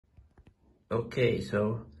Okay,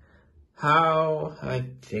 so how I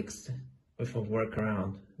fixed with a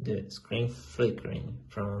workaround the screen flickering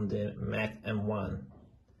from the Mac M1.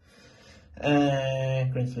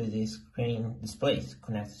 Currently the screen display is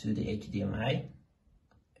connected to the HDMI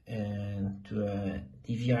and to a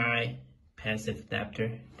DVI passive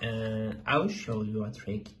adapter, and I'll show you a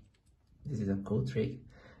trick. This is a cool trick.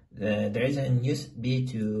 There is a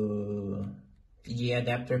USB to VGA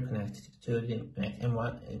adapter connected to the Mac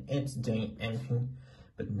M1 and it's doing anything.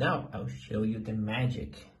 But now I'll show you the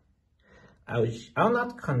magic. I'll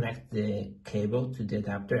not connect the cable to the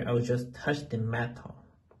adapter. I'll just touch the metal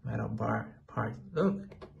bar part. Look.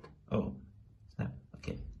 Oh, it's not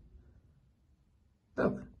okay.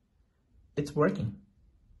 Look, it's working.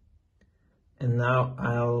 And now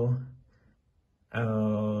I'll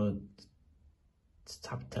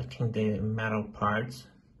stop touching the metal parts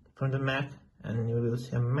from the Mac, and you will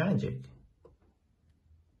see a magic.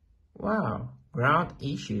 Wow, ground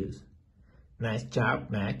issues. Nice job,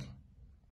 Mac.